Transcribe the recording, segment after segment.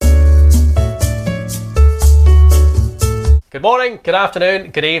Good morning, good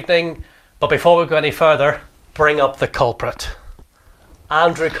afternoon, good evening. But before we go any further, bring up the culprit.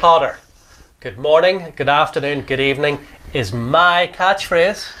 Andrew Cotter. Good morning, good afternoon, good evening is my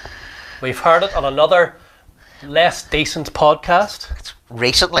catchphrase. We've heard it on another less decent podcast.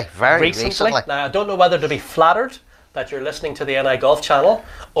 Recently, very recently. Now, I don't know whether to be flattered that you're listening to the NI Golf channel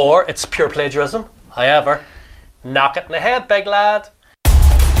or it's pure plagiarism. However, knock it in the head, big lad.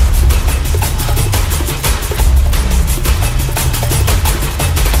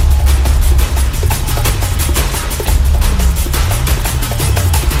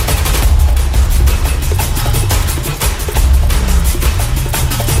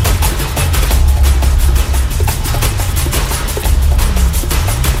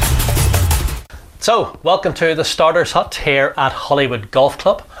 So, welcome to the Starter's Hut here at Hollywood Golf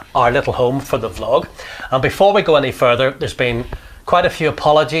Club, our little home for the vlog. And before we go any further, there's been quite a few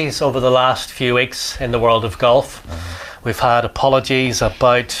apologies over the last few weeks in the world of golf. We've had apologies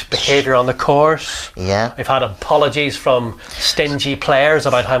about behaviour on the course. Yeah. We've had apologies from stingy players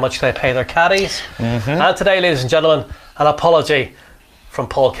about how much they pay their caddies. And today, ladies and gentlemen, an apology from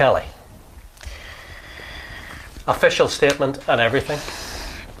Paul Kelly. Official statement and everything.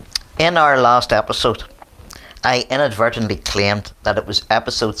 In our last episode, I inadvertently claimed that it was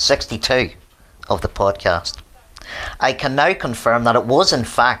episode 62 of the podcast. I can now confirm that it was in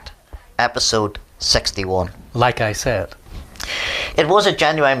fact episode 61. Like I said. It was a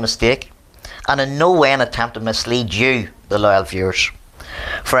genuine mistake and in no way an attempt to mislead you, the loyal viewers.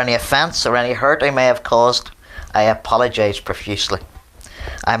 For any offence or any hurt I may have caused, I apologise profusely.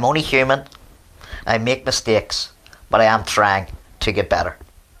 I'm only human, I make mistakes, but I am trying to get better.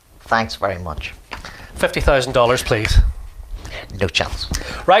 Thanks very much. $50,000, please. No chance.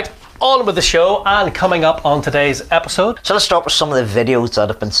 Right, on with the show, and coming up on today's episode. So let's start with some of the videos that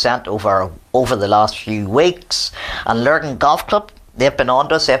have been sent over the last few weeks. And Lurgan Golf Club, they've been on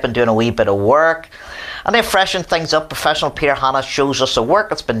to us, they've been doing a wee bit of work. And they've freshened things up. Professional Peter Hanna shows us the work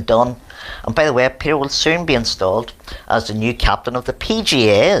that's been done. And by the way, Peter will soon be installed as the new captain of the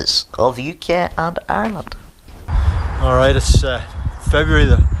PGAs of UK and Ireland. Alright, it's February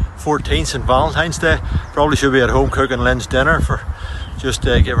the 14th, St. Valentine's Day. Probably should be at home cooking Lynn's dinner for just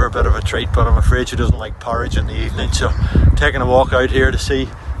give her a bit of a treat, but I'm afraid she doesn't like porridge in the evening, so taking a walk out here to see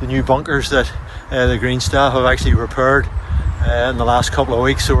the new bunkers that the green staff have actually repaired in the last couple of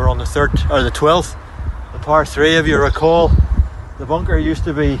weeks. So we're on the 12th, the par 3. If you recall, the bunker used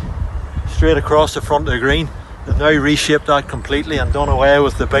to be straight across the front of the green. They've now reshaped that completely and done away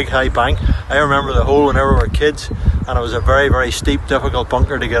with the big high bank. I remember the hole whenever we were kids, and it was a very, very steep, difficult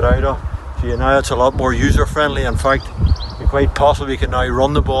bunker to get out of. So now it's a lot more user friendly. In fact, you quite possibly can now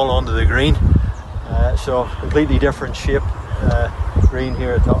run the ball onto the green. So completely different shape green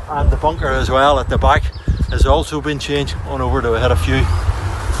here at top. And the bunker as well at the back has also been changed. On over to hit a few.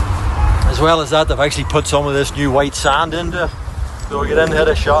 As well as that, they've actually put some of this new white sand into it. So we'll get in, hit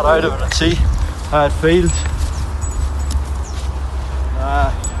a shot out of it and see how it feels.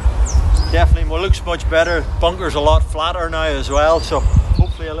 Definitely looks much better. Bunker's a lot flatter now as well, so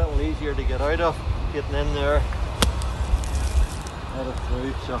hopefully a little easier to get out of. Getting in there, head it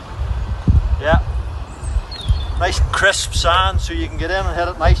through. So yeah, nice crisp sand, so you can get in and hit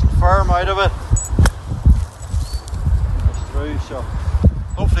it nice and firm out of it. It's through, so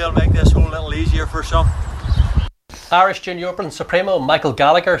hopefully it'll make this hole a little easier for some. Irish Junior Open Supremo Michael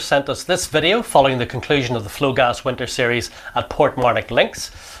Gallagher sent us this video following the conclusion of the Flowgas Winter Series at Portmarnock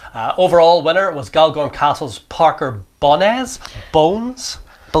Links. Overall winner was Galgorm Castle's Parker Bonet.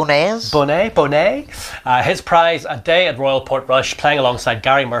 His prize, a day at Royal Portrush, playing alongside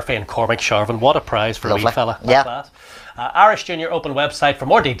Gary Murphy and Cormac Sharvin. What a prize for a wee fella. Yeah. Irish Junior Open website for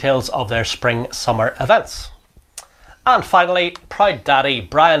more details of their spring-summer events. And finally, proud daddy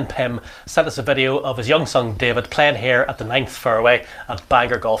Brian Pym sent us a video of his young son David playing here at the 9th fairway at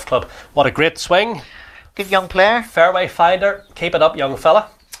Bangor Golf Club. What a great swing. Good young player. Fairway finder. Keep it up, young fella.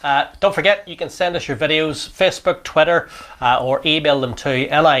 Don't forget, you can send us your videos, Facebook, Twitter, or email them to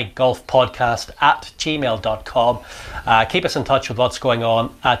nigolfpodcast@gmail.com. Keep us in touch with what's going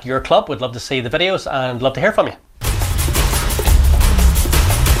on at your club. We'd love to see the videos and love to hear from you.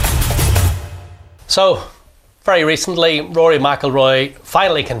 So, very recently, Rory McIlroy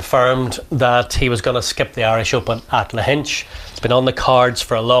finally confirmed that he was going to skip the Irish Open at Lahinch. It's been on the cards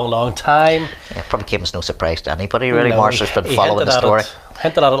for a long, long time. Yeah, probably came as no surprise to anybody, really. Marshall's been following the story.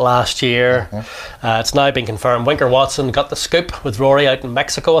 Hinted at it last year. It's now been confirmed. Winker Watson got the scoop with Rory out in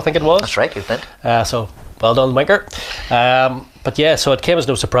Mexico, I think it was. That's right, you did. So, well done, Winker. But yeah, so it came as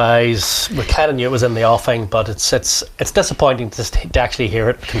no surprise. We kind of knew it was in the offing, but it's disappointing to actually hear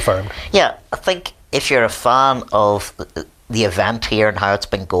it confirmed. Yeah, I think if you're a fan of the event here and how it's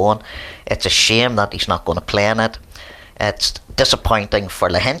been going. It's a shame that he's not going to play in it. It's disappointing for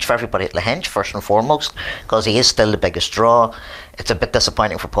Lahinch, for everybody at Lahinch, first and foremost, because he is still the biggest draw. It's a bit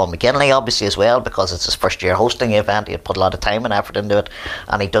disappointing for Paul McGinley, obviously, as well, because it's his first year hosting the event. He had put a lot of time and effort into it,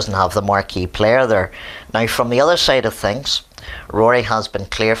 and he doesn't have the marquee player there. Now, from the other side of things, Rory has been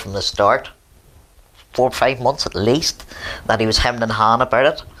clear from the start, 4 or 5 months at least, that he was hemmed and hawing about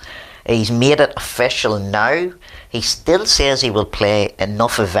it. He's made it official now. He still says he will play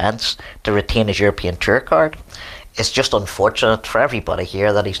enough events to retain his European Tour card. It's just unfortunate for everybody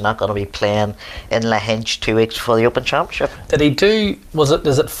here that he's not going to be playing in Lahinch 2 weeks before the Open Championship. Did he do,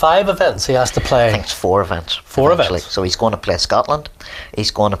 is it 5 events he has to play? I think it's 4 events. 4 events? So he's going to play Scotland.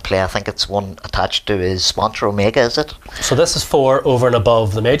 He's going to play, I think it's one attached to his sponsor Omega, is it? So this is 4 over and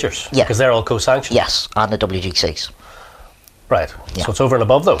above the majors? Yeah. Because they're all co-sanctioned? Yes, and the WGCs. Right, yeah. So it's over and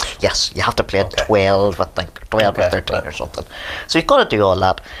above those? Yes, you have to play 12, I think, 12 or 13 or something. So you've got to do all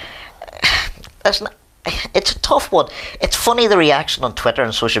that. It's a tough one. It's funny, the reaction on Twitter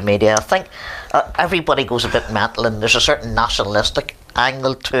and social media. I think everybody goes a bit mental, and there's a certain nationalistic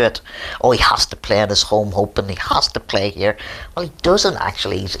angle to it. Oh, he has to play in his home Open, he has to play here. Well, he doesn't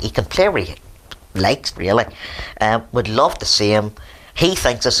actually. He can play where he likes, really. Would love to see him. He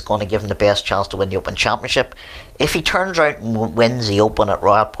thinks this is going to give him the best chance to win the Open Championship. If he turns around and wins the Open at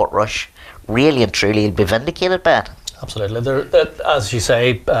Royal Portrush, really and truly, he'll be vindicated by it. Absolutely. As you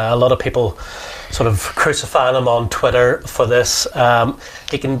say, a lot of people sort of crucifying him on Twitter for this.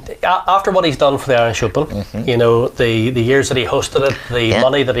 He can, after what he's done for the Irish Open, you know, the years that he hosted it, the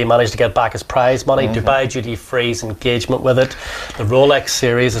money that he managed to get back as prize money, Dubai duty free's engagement with it, the Rolex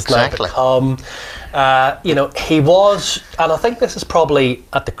series has now become. You know, he was, and I think this is probably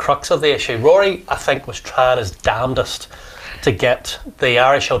at the crux of the issue. Rory, I think, was trying his damnedest to get the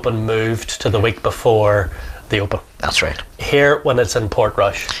Irish Open moved to the week before the Open. That's right. Here, when it's in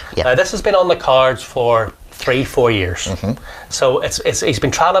Portrush. Now, this has been on the cards for 3-4 years. So he's been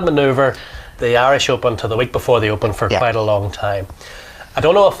trying to manoeuvre the Irish Open to the week before the Open for quite a long time. I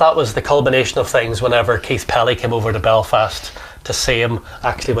don't know if that was the culmination of things whenever Keith Pelly came over to Belfast to see him,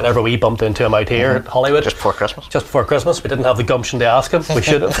 actually, whenever we bumped into him out here at Hollywood. Just before Christmas. Just before Christmas. We didn't have the gumption to ask him. We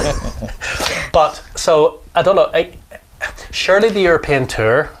should have. But, so, I don't know. Surely the European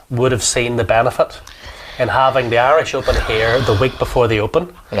Tour would have seen the benefit in having the Irish Open here the week before the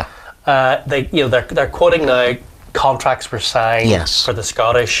Open. Yeah. They're quoting now, contracts were signed for the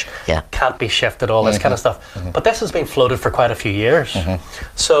Scottish, can't be shifted, all this kind of stuff. But this has been floated for quite a few years.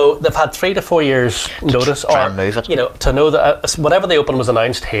 So they've had 3 to 4 years notice, try and move it. You know, to know that whenever the Open was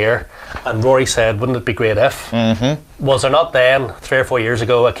announced here, and Rory said, wouldn't it be great if? Was there not then, 3 or 4 years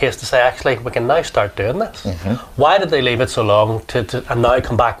ago, a case to say, actually, we can now start doing this? Why did they leave it so long and now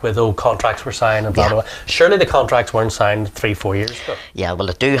come back with, oh, contracts were signed and blah, blah, blah? Surely the contracts weren't signed 3-4 years ago. Yeah, well,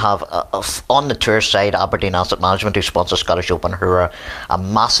 they do have, on the tour side, Aberdeen Asset Management, who sponsor Scottish Open, who are a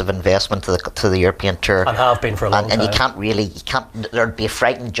massive investment to the European Tour, and have been for a long time. And you can't. They'd be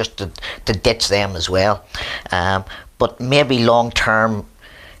frightened just to ditch them as well. But maybe long term,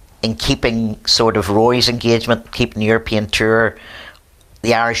 in keeping sort of Rory's engagement, keeping the European Tour,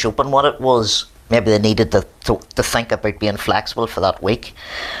 the Irish Open, what it was, maybe they needed to think about being flexible for that week.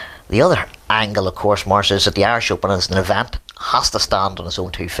 The other angle, of course, Marsh, is that the Irish Open as an event has to stand on its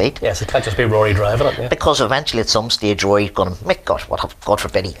own 2 feet. Yes, it can't just be Rory driving it. Yeah. Because eventually, at some stage, Rory's going to make, God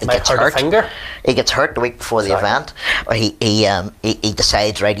forbid, he gets hurt. He gets hurt the week before the event, or he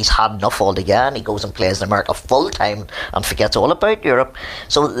decides, right, he's had enough altogether, and he goes and plays in America full time and forgets all about Europe.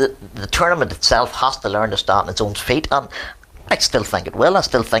 So the tournament itself has to learn to stand on its own feet, and I still think it will. I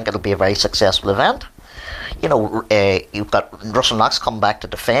still think it'll be a very successful event. You know, you've got Russell Knox come back to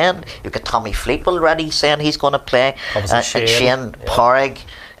defend. You've got Tommy Fleetwood already saying he's going to play. Shane Parrig,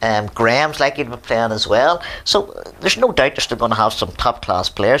 Graham's likely to be playing as well. So there's no doubt they're still going to have some top class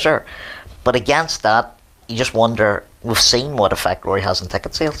players there. But against that, you just wonder. We've seen what effect Rory has on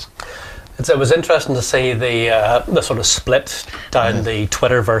ticket sales. It was interesting to see the sort of split down the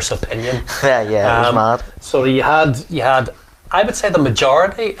Twitterverse opinion. It was mad. So you had. I would say the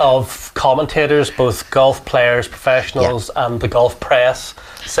majority of commentators, both golf players, professionals, and the golf press,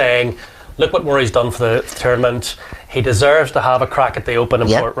 saying, look what Rory's done for the tournament. He deserves to have a crack at the Open in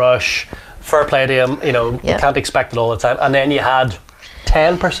Portrush. Fair play to him. You know, you can't expect it all the time. And then you had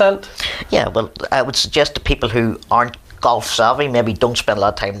 10%. Yeah, well, I would suggest to people who aren't golf savvy, maybe don't spend a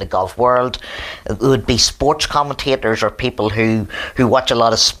lot of time in the golf world. It would be sports commentators or people who watch a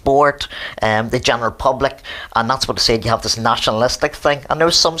lot of sport, the general public, and that's what I said, you have this nationalistic thing, and there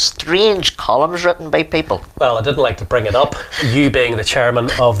was some strange columns written by people. Well, I didn't like to bring it up, you being the chairman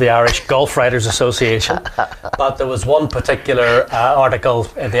of the Irish Golf Writers Association, but there was one particular article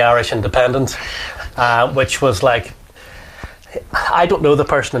in the Irish Independent which was like, I don't know the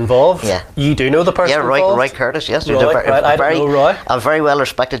person involved. Yeah. You do know the person involved? Yeah, Roy Curtis, yes. Roy, I don't know Roy. A very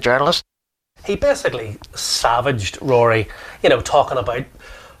well-respected journalist. He basically savaged Rory, talking about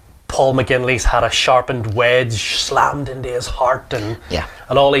Paul McGinley's had a sharpened wedge slammed into his heart and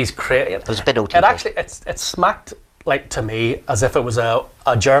all these it was a bit OTT. It actually, it smacked like to me as if it was a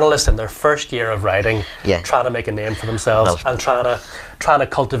journalist in their first year of writing trying to make a name for themselves and trying to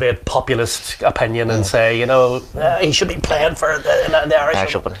cultivate populist opinion and say, he should be playing for the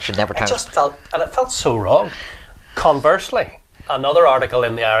Irish Open. Should never turn. It felt so wrong. Conversely, another article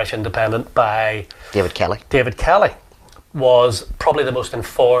in the Irish Independent by David Kelly was probably the most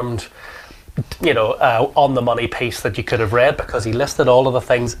informed on the money piece that you could have read, because he listed all of the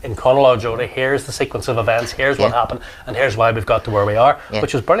things in chronological order. Here's the sequence of events, here's what happened, and here's why we've got to where we are,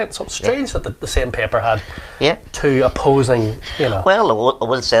 which was brilliant. So it's strange that the same paper had two opposing, Well, I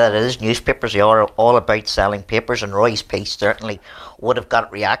will say that it is newspapers, they are all about selling papers, and Roy's piece certainly would have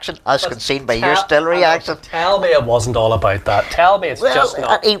got reaction, as can seen by your still reaction. Tell me it wasn't all about that. Tell me it's just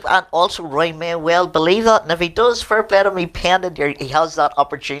not. And also Roy may well believe that, and if he does, fair play to him, he has that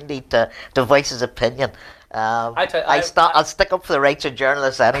opportunity to voice his opinion. I'll stick up for the rights of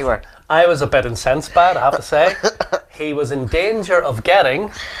journalists anywhere. I was a bit incensed by it, I have to say. He was in danger of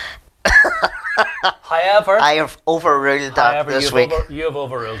getting... However... I have overruled that this week. You have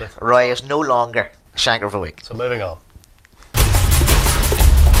overruled it. Roy is no longer Shanker of the Week. So moving on.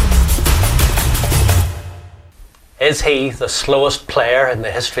 Is he the slowest player in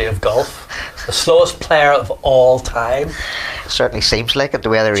the history of golf? The slowest player of all time? Certainly seems like it, the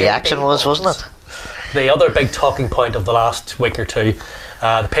way the reaction was, wasn't it? The other big talking point of the last week or two,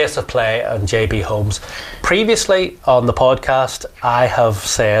 the pace of play and JB Holmes. Previously on the podcast, I have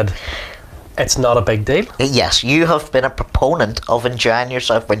said it's not a big deal. Yes, you have been a proponent of enjoying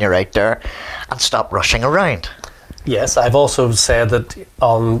yourself when you're out there and stop rushing around. Yes, I've also said that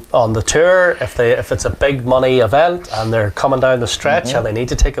on the tour, if it's a big money event and they're coming down the stretch and they need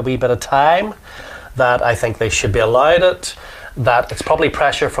to take a wee bit of time, that I think they should be allowed it. That it's probably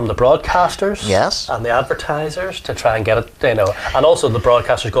pressure from the broadcasters and the advertisers to try and get it, and also the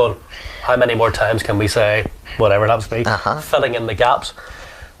broadcasters going, how many more times can we say whatever it happens to be, filling in the gaps.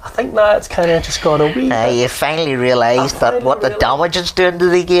 I think now it's kind of just gone a wee bit. You finally realised what the damage it's doing to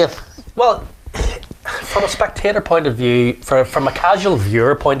the game. Well, from a spectator point of view, from a casual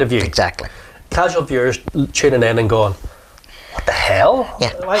viewer point of view, exactly, casual viewers tuning in and going, what the hell?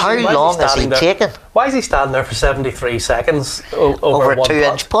 Yeah. How long is he taking? Why is he standing there for 73 seconds over a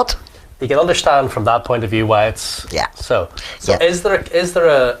 2-inch putt? You can understand from that point of view why it's so. Is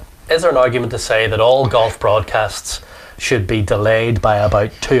there an argument to say that all golf broadcasts should be delayed by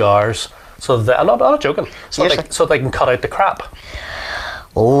about 2 hours? So that, I'm not joking. So they can cut out the crap.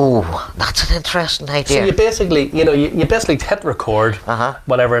 Oh, that's an interesting idea. So you basically, you basically hit record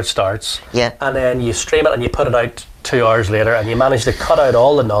whenever it starts, and then you stream it and you put it out 2 hours later, and you manage to cut out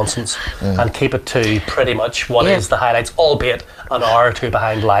all the nonsense and keep it to pretty much what is the highlights, albeit an hour or two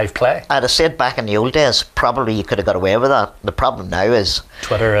behind live play. I'd have said back in the old days, probably you could have got away with that. The problem now is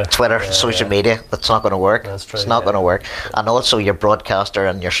Twitter, social media. That's not going to work. That's true, it's not going to work. And also your broadcaster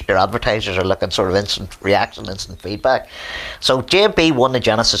and your advertisers are looking sort of instant reaction, instant feedback. So JB won the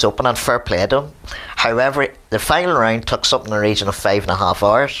Genesis Open, and fair play to him. However, the final round took something in the region of 5.5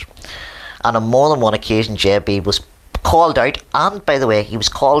 hours. And on more than one occasion, JB was called out, and by the way, he was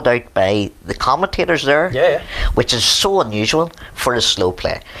called out by the commentators there, which is so unusual for his slow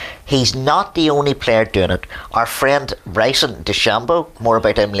play. He's not the only player doing it. Our friend Bryson DeChambeau, more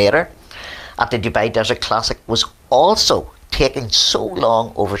about him later, at the Dubai Desert Classic, was also taking so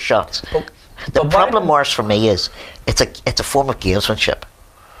long over shots. The problem, Morris, for me is it's a form of gamesmanship.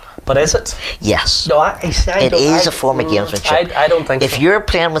 But is it? Yes. No, it is a form of gamesmanship. I don't think if you're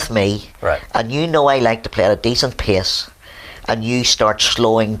playing with me, and I like to play at a decent pace, and you start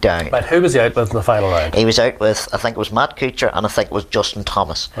slowing down. Right, who was he out with in the final round? He was out with, I think it was Matt Kuchar, and I think it was Justin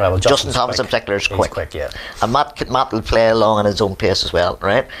Thomas. Right, well, Justin Thomas in particular is quick. He's quick, yeah. And Matt will play along at his own pace as well,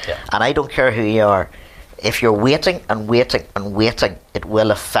 right? Yeah. And I don't care who you are. If you're waiting and waiting and waiting, it will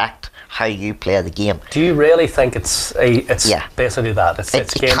affect how you play the game. Do you really think it's basically that? It's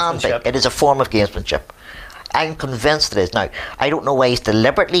it can be. It is a form of gamesmanship. I'm convinced it is. Now, I don't know why he's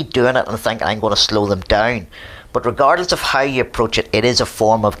deliberately doing it and thinking I'm going to slow them down, But regardless of how you approach it, it is a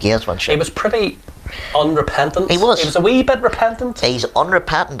form of gamesmanship. He was pretty unrepentant. He was. He was a wee bit repentant. He's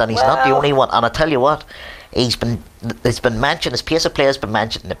unrepentant, and he's not the only one. And I tell you what, it's been mentioned, his pace of play has been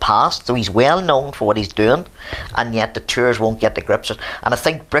mentioned in the past, so he's well known for what he's doing, and yet the tours won't get the grips. And I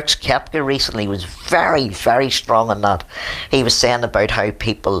think Brooks Koepka recently was very, very strong on that. He was saying about how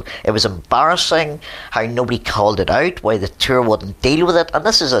it was embarrassing, how nobody called it out, why the tour wouldn't deal with it, and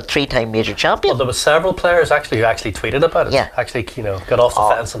this is a 3-time major champion. Well, there were several players who actually tweeted about it. Yeah. Actually, got off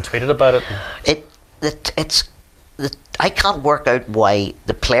the fence and tweeted about it. I can't work out why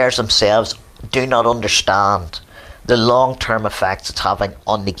the players themselves do not understand the long-term effects it's having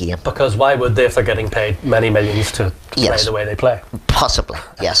on the game. Because why would they if they're getting paid many millions to play the way they play? Possibly,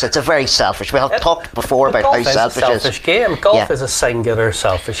 yes. It's a very selfish. We have talked before about how selfish it is. Golf is a selfish game. Golf is a singular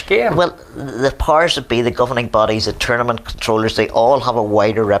selfish game. Well, the powers that be, the governing bodies, the tournament controllers, they all have a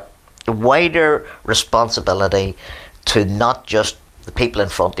wider responsibility to not just the people in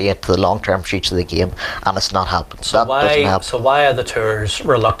front of you, to the long-term future of the game, and it's not helping. So why are the tours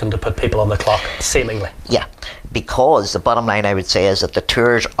reluctant to put people on the clock, seemingly? Yeah, because the bottom line, I would say, is that the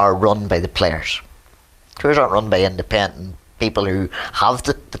tours are run by the players. Tours aren't run by independent people who have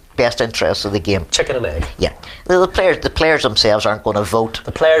the best interests of the game. Chicken and egg. Yeah, the players themselves aren't going to vote.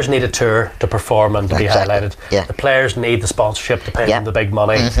 The players need a tour to perform and to be highlighted. Yeah. The players need the sponsorship to pay them the big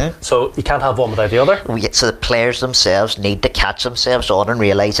money. So you can't have one without the other. So the players themselves need to catch themselves on and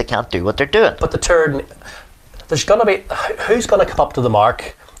realise they can't do what they're doing. But the tour, there's going to be, who's going to come up to the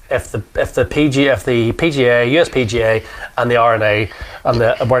mark if the PGA, US PGA, and the R&A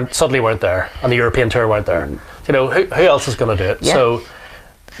suddenly weren't there, and the European Tour weren't there? Who else is going to do it? Yeah. So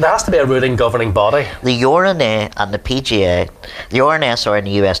there has to be a ruling governing body. The R&A and the PGA, the R&S and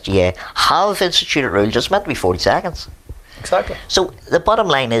the USGA have instituted rules. It's meant to be 40 seconds. Exactly. So the bottom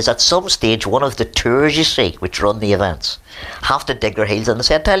line is, at some stage, one of the tours you see, which run the events, have to dig their heels in and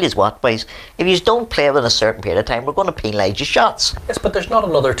say, I tell you what, boys, if you don't play within a certain period of time, we're going to penalise your shots. Yes, but there's not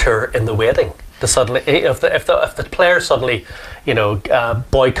another tour in the waiting to suddenly, if the players suddenly,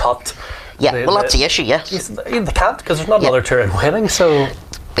 boycott. Yeah, that's the issue. Yeah, they can't, because there's not another tour in waiting. So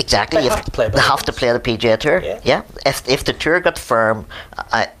exactly, they have to play the PGA Tour. Yeah. If the tour got firm,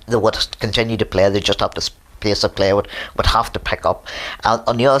 they would continue to play. They just have to pace of play would have to pick up.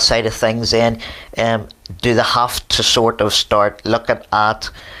 On the other side of things, then, do they have to sort of start looking at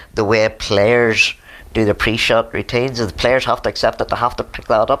the way players do the pre-shot routines? Do the players have to accept that they have to pick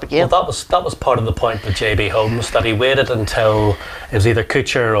that up again? Well, that was part of the point with JB Holmes, that he waited until it was either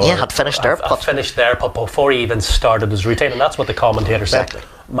Kuchar or had finished their putt before he even started his routine, and that's what the commentator said.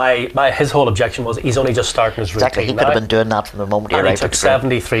 His whole objection was he's only just starting his routine. He could have been doing that from the moment he arrived. And he took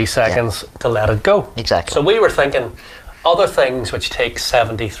 73 seconds to let it go. Exactly. So we were thinking other things which take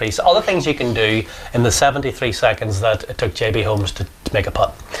 73, other things you can do in the 73 seconds that it took JB Holmes to make a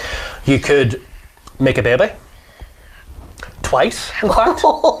putt. You could make a baby twice, in fact.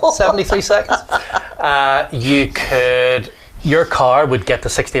 73 seconds. Your car would get to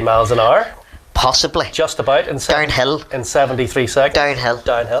 60 miles an hour, possibly, just about, downhill in 73 seconds.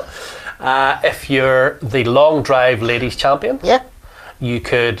 Downhill. If you're the long drive ladies champion, you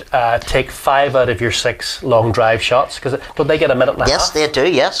could take 5 out of your 6 long drive shots, because don't they get a minute and a half? Yes, they do.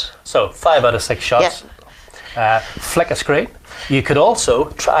 Yes. So 5 out of 6 shots. Flick a screen. You could also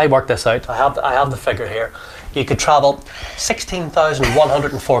try work this out. I have the figure here. You could travel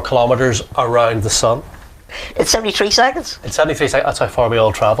 16,104 kilometres around the sun. In 73 seconds? In 73 seconds, that's how far we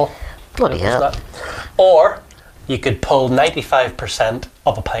all travel. Bloody hell. Or you could pull 95%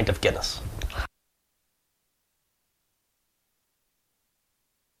 of a pint of Guinness.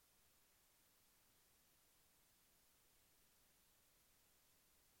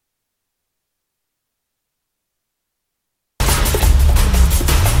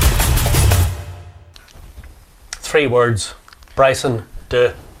 Three words: Bryson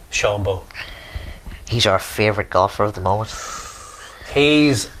DeChambeau. He's our favourite golfer of the moment.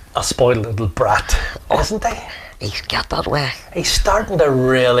 He's a spoiled little brat, isn't he? He's got that way. He's starting to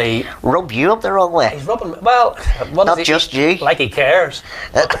really rub you up the wrong way. He's rubbing. Well, not just you. Like he cares.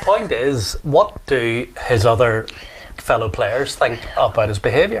 But the point is, what do his other fellow players think about his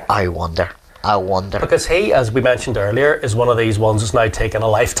behaviour? I wonder. Because he, as we mentioned earlier, is one of these ones who's now taken a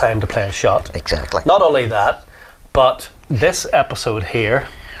lifetime to play a shot. Exactly. Not only that, but this episode here,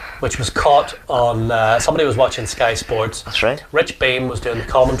 which was caught on, somebody was watching Sky Sports. That's right. Rich Beam was doing the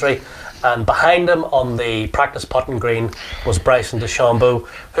commentary, and behind him on the practice putting green was Bryson DeChambeau,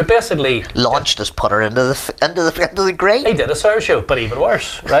 who basically launched his putter into the green. He did a Sergio, but even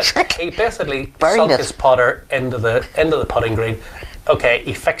worse, right? He basically sunk his putter into the putting green. Okay,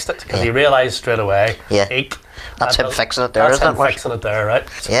 he fixed it because he realised straight away. Yeah. That's him fixing it there, That's isn't him it? fixing it there, right?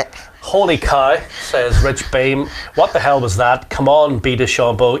 Yeah. Holy cow, says Rich Beam. What the hell was that? Come on, B.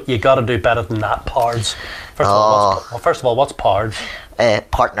 DeChambeau. You got to do better than that, Pards. First of all, what's Pards?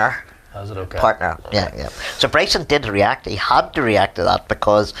 Partner. Is it okay? Partner, yeah. So Bryson did react. He had to react to that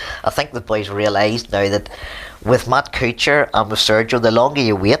because I think the boys realised now that with Matt Kuchar and with Sergio, the longer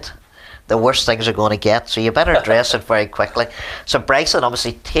you wait, the worse things are going to get. So you better address it very quickly. So Bryson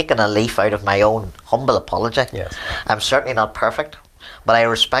obviously taking a leaf out of my own humble apology. Yes. I'm certainly not perfect, but I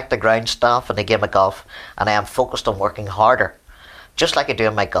respect the ground staff and the game of golf, and I am focused on working harder, just like I do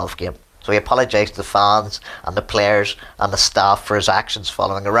in my golf game. So he apologised to the fans and the players and the staff for his actions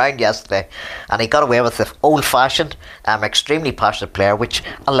following a round yesterday. And he got away with the old-fashioned, extremely passionate player, which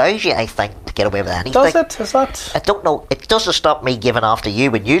allows you, I think, to get away with anything. Does it? Is that? I don't know. It doesn't stop me giving after you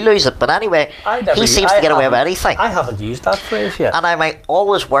when you lose it. But anyway, he seems to get away with anything. I haven't used that phrase yet. And I'm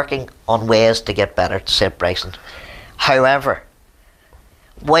always working on ways to get better, to say Bryson. However,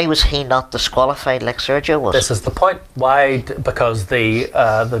 why was he not disqualified like Sergio was? This is the point. Why? Because the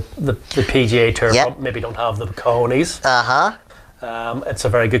PGA Tour maybe don't have the cojones. It's a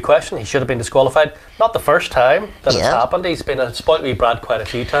very good question. He should have been disqualified. Not the first time that it's happened. He's been a spoilt wee brat quite a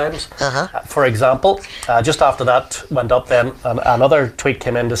few times. For example, just after that went up, then another tweet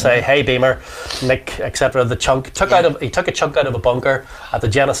came in to say, "Hey Beamer, Nick, etc." The chunk he took a chunk out of a bunker at the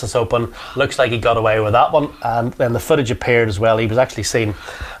Genesis Open. Looks like he got away with that one, and then the footage appeared as well. He was actually seen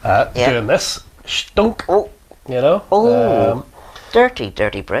doing this stunk.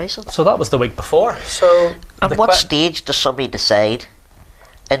 Dirty Bryson. So that was the week before. So at what stage does somebody decide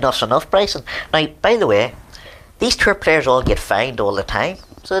enough's enough, Bryson? Now, by the way, these tour players all get fined all the time.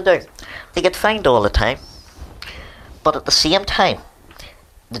 So they do. They get fined all the time. But at the same time,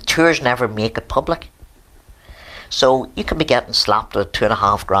 the tours never make it public. So you can be getting slapped with a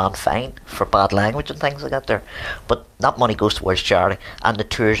 $2,500 fine for bad language and things like that there. But that money goes towards charity, and the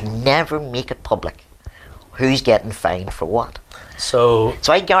tours never make it public. Who's getting fined for what? So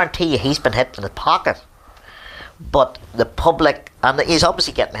I guarantee you he's been hit in the pocket. But the public, and he's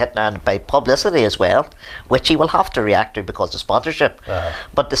obviously getting hit now by publicity as well, which he will have to react to because of sponsorship.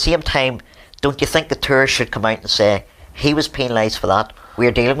 But at the same time, don't you think the tour should come out and say he was penalised for that?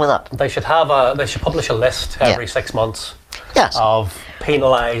 We're dealing with that. They should have they should publish a list every 6 months. Yes. Of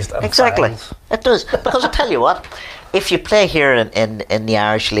penalised and fines. It does, because I tell you what, if you play here in the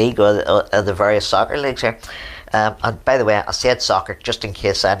Irish League or the various soccer leagues here, and by the way, I said soccer just in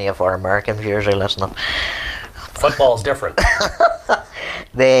case any of our American viewers are listening. Football's different.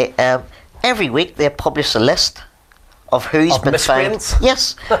 They every week they publish a list of who's been fined.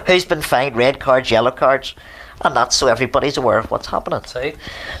 Yes, who's been fined, red cards, yellow cards. And that's so everybody's aware of what's happening. See?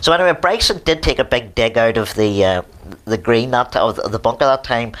 So anyway, Bryson did take a big dig out of the green of the bunker that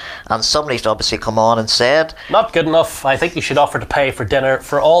time, and somebody's obviously come on and said, "Not good enough. I think you should offer to pay for dinner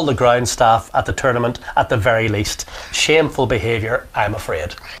for all the ground staff at the tournament at the very least. Shameful behaviour, I'm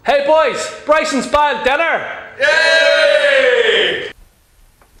afraid." Hey boys, Bryson's buying dinner. Yay!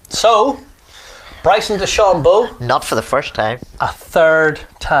 So, Bryson DeChambeau, not for the first time, a third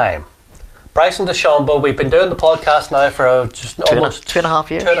time. Bryson DeChambeau, we've been doing the podcast now for just almost 2.5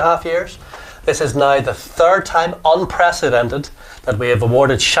 years. 2.5 years. This is now the third time, unprecedented, that we have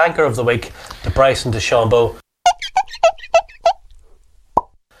awarded Shanker of the Week to Bryson DeChambeau.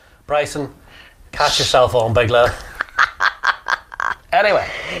 Bryson, catch yourself on, big lad. Anyway.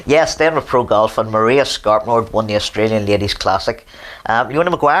 Yes, then with pro golf, and Maria Scarpnord won the Australian Ladies Classic. Leona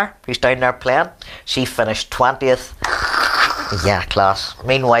Maguire, who's down there playing, she finished 20th. Yeah, class.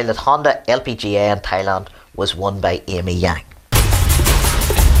 Meanwhile, the Honda LPGA in Thailand was won by Amy Yang.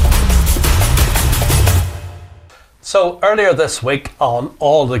 So earlier this week on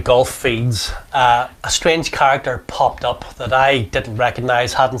all the golf feeds, a strange character popped up that I didn't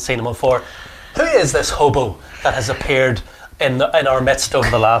recognise, hadn't seen him before. Who is this hobo that has appeared in our midst over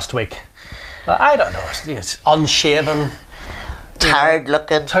the last week? I don't know. It's unshaven, tired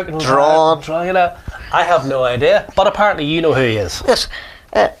looking, drawn. You know, I have no idea. But apparently you know who he is. Yes.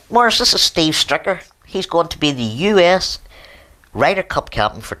 Morris, this is Steve Stricker. He's going to be the US Ryder Cup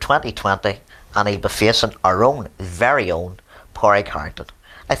captain for 2020, and he'll be facing our own, very own, Padraig Harrington.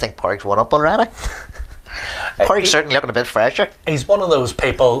 I think Padraig's won up already. Padraig's certainly looking a bit fresher. He's one of those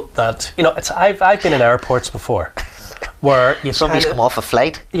people that, you know, I've been in airports before where somebody's come off a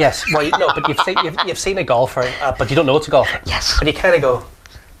flight. Yes, well, but you've seen a golfer, but you don't know it's a golfer. Yes. And you kind of go,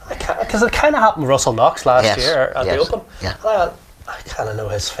 because it kind of happened with Russell Knox last year at the Open. Yeah. I kind of know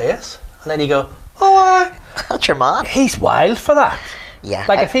his face. And then you go, oh, that's your man. He's wild for that. Yeah.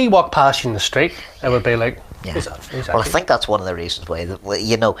 Like if he walked past you in the street, it would be like, Yeah. Exactly. Well, I think that's one of the reasons why,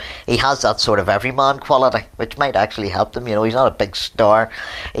 he has that sort of everyman quality, which might actually help him. He's not a big star.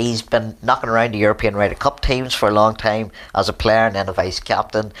 He's been knocking around the European Ryder Cup teams for a long time as a player and then a vice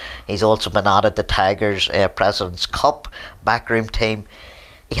captain. He's also been added the Tigers President's Cup backroom team.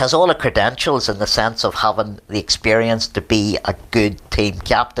 He has all the credentials in the sense of having the experience to be a good team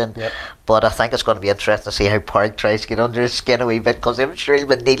captain. Yep. But I think it's going to be interesting to see how Park tries to get under his skin a wee bit, because I'm sure he's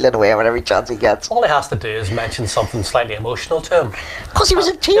been needling away with every chance he gets. All he has to do is mention something slightly emotional to him. Because he was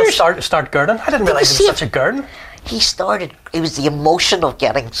in tears. Start gurning. I didn't realise he was such a gurn. It was the emotion of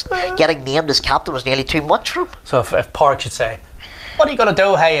getting named as captain was nearly too much for him. So if Park should say, what are you going to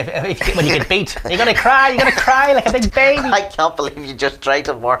do, hey, when you get beat? Are you going to cry? You're going to cry like a big baby? I can't believe you just tried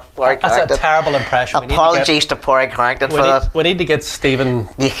to mark Park That's Harrington. a terrible impression. Apologies to Park Harrington for that. We need to get Stephen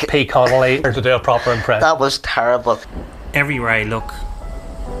P. Connolly to do a proper impression. That was terrible. Everywhere I look,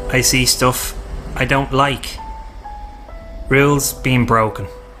 I see stuff I don't like. Rules being broken,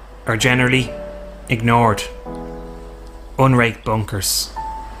 or generally ignored. Unraked bunkers.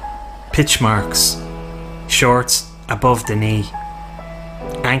 Pitch marks. Shorts above the knee.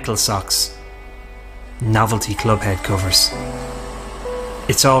 Ankle socks. Novelty club head covers.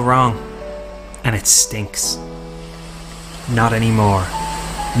 It's all wrong, and it stinks. Not anymore.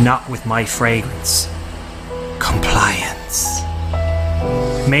 Not with my fragrance. Compliance.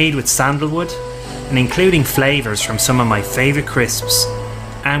 Made with sandalwood and including flavours from some of my favourite crisps,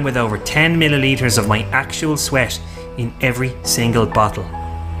 and with over 10 millilitres of my actual sweat in every single bottle.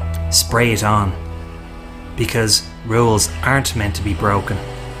 Spray it on, because rules aren't meant to be broken.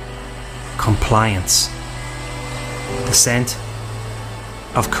 Compliance. The scent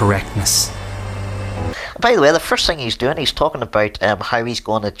of correctness. By the way, the first thing he's doing, he's talking about how he's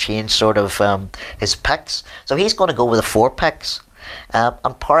going to change sort of his picks. So he's going to go with the 4 picks. And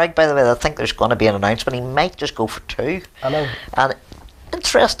Parag, by the way, I think there's going to be an announcement. He might just go for 2. I know. And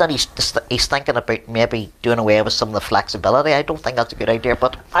interesting, he's thinking about maybe doing away with some of the flexibility. I don't think that's a good idea,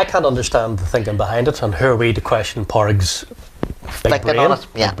 but I can't understand the thinking behind it, and who are we to question Parag's big thinking brain? on it,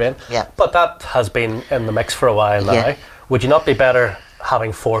 Big brain. yeah. But that has been in the mix for a while now. Yeah. Would you not be better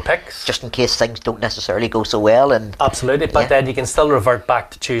having 4 picks? just in case things don't necessarily go so well. And Absolutely, but then you can still revert back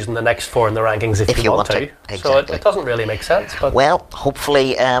to choosing the next 4 in the rankings if you want to. Exactly. So it doesn't really make sense. But well,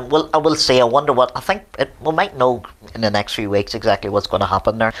 hopefully, I will say, I wonder what, I think we might know in the next few weeks exactly what's going to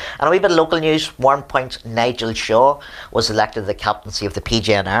happen there. And a wee bit of local news, Warren Point Nigel Shaw was elected the captaincy of the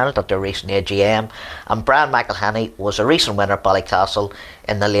PGA in Ireland at their recent AGM, and Brian McElhenney was a recent winner at Ballycastle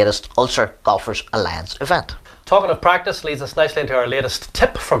in the latest Ulster Golfers Alliance event. talking of practice leads us nicely into our latest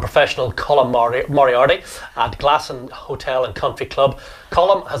tip from professional Colm Moriarty at Glasson Hotel and Country Club.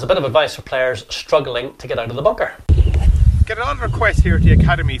 Colm has a bit of advice for players struggling to get out of the bunker. Get a lot of requests here at the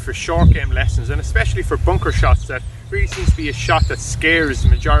Academy for short game lessons, and especially for bunker shots. That really seems to be a shot that scares the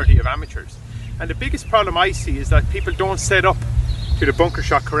majority of amateurs. And the biggest problem I see is that people don't set up to the bunker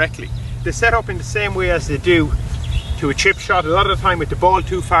shot correctly. They set up in the same way as they do to a chip shot, a lot of the time with the ball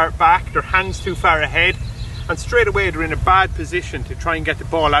too far back, their hands too far ahead, and straight away they're in a bad position to try and get the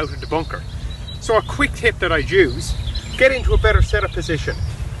ball out of the bunker. So a quick tip that I'd use: get into a better setup position.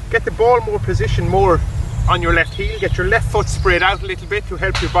 Get the ball positioned more on your left heel, get your left foot spread out a little bit to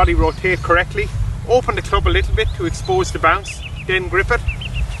help your body rotate correctly. Open the club a little bit to expose the bounce, then grip it.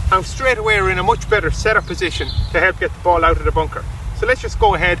 And straight away we're in a much better setup position to help get the ball out of the bunker. So let's just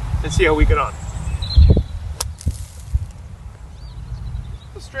go ahead and see how we get on.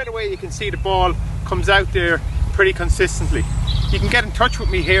 So straight away you can see the ball comes out there pretty consistently. You can get in touch with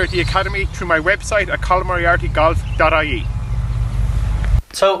me here at the Academy through my website at colmmoriartygolf.ie.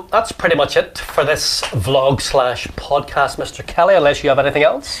 So that's pretty much it for this vlog slash podcast, Mr. Kelly, unless you have anything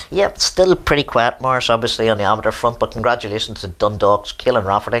else. Yeah, it's still pretty quiet, Morris, obviously, on the amateur front, but congratulations to Dundalk's Keelan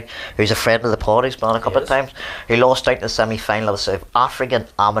Rafferty, who's a friend of the pod. He's been on a couple of times, who lost out in the semi-final of the South African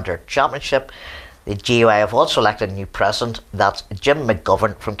Amateur Championship. The GOI have also elected a new president. That's Jim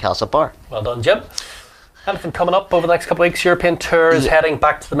McGovern from Castlebar. Well done, Jim. Anything coming up over the next couple of weeks? European tour is heading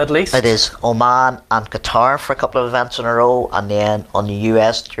back to the Middle East. It is Oman and Qatar for a couple of events in a row, and then on the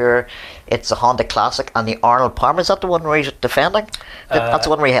US tour it's the Honda Classic and the Arnold Palmer. Is that the one where he's defending? That's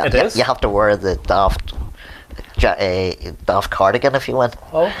the one where you have to wear the daft cardigan if you win.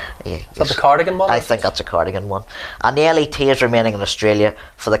 Oh, is that the cardigan one? I think that's a cardigan one. And the LET is remaining in Australia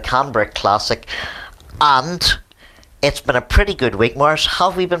for the Canberra Classic, and it's been a pretty good week, Morris.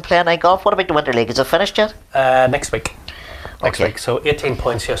 Have we been playing golf? What about the Winter League? Is it finished yet? Next week. Next Okay. week. So 18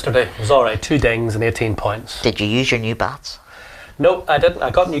 points yesterday. It was alright. 2 dings and 18 points. Did you use your new bats? No, I didn't. I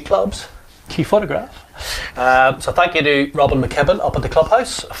got new clubs. Key photograph. So thank you to Robin McKibben up at the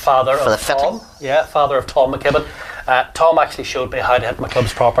clubhouse, father For the of Tom. fitting. Yeah, father of Tom McKibben. Tom actually showed me how to hit my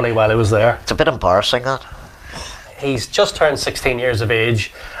clubs properly while I was there. It's a bit embarrassing, that. He's just turned 16 years of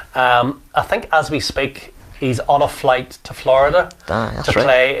age. I think as we speak, he's on a flight to Florida That's to right.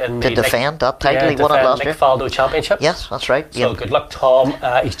 play in To the defend that title he won it last year. Nick Faldo Championship. Yes, that's right. So Yeah. good luck, Tom.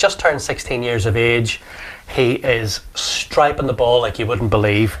 He's just turned 16 years of age. He is striping the ball like you wouldn't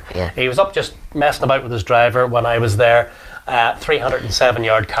believe. Yeah. He was up just messing about with his driver when I was there.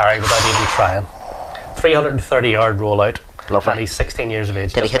 307-yard carry without even trying. 330-yard rollout. Lovely. And he's 16 years of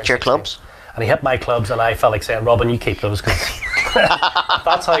age. Did he just hit your turned 16. clubs? And he hit my clubs, and I felt like saying, Robin, you keep those, because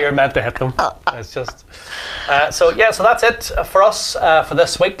that's how you're meant to hit them. It's just... So that's it for us for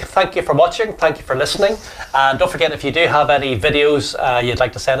this week. Thank you for watching. Thank you for listening. And don't forget, if you do have any videos you'd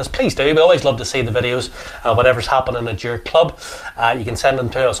like to send us, please do. We always love to see the videos, whatever's happening at your club. You can send them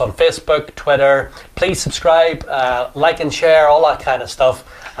to us on Facebook, Twitter. Please subscribe, like and share, all that kind of stuff.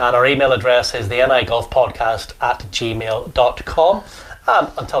 And our email address is the nigolfpodcast@gmail.com. And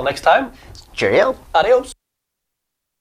until next time, Cheerio. adios.